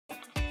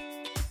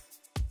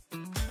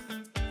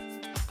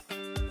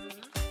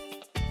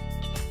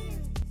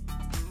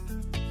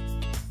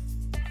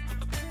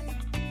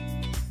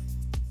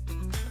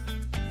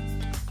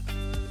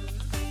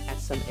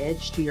some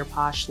edge to your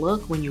posh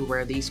look when you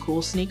wear these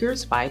cool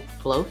sneakers by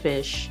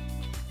Blowfish.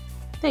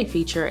 They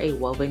feature a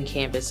woven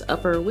canvas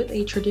upper with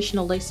a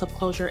traditional lace-up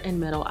closure and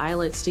metal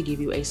eyelets to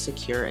give you a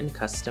secure and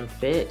custom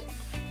fit.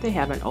 They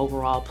have an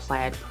overall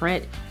plaid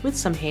print with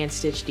some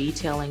hand-stitched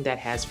detailing that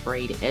has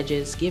frayed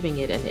edges, giving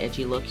it an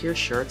edgy look you're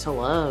sure to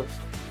love.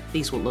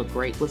 These would look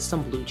great with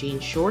some blue jean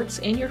shorts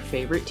and your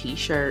favorite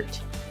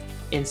t-shirt.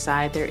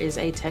 Inside there is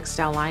a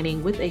textile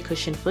lining with a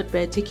cushioned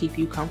footbed to keep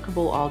you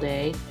comfortable all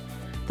day.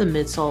 The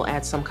midsole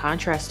adds some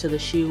contrast to the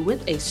shoe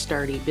with a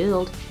sturdy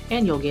build,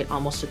 and you'll get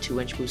almost a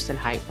 2-inch boost in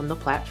height from the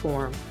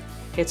platform.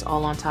 It's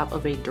all on top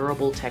of a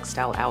durable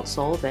textile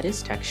outsole that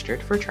is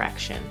textured for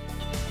traction.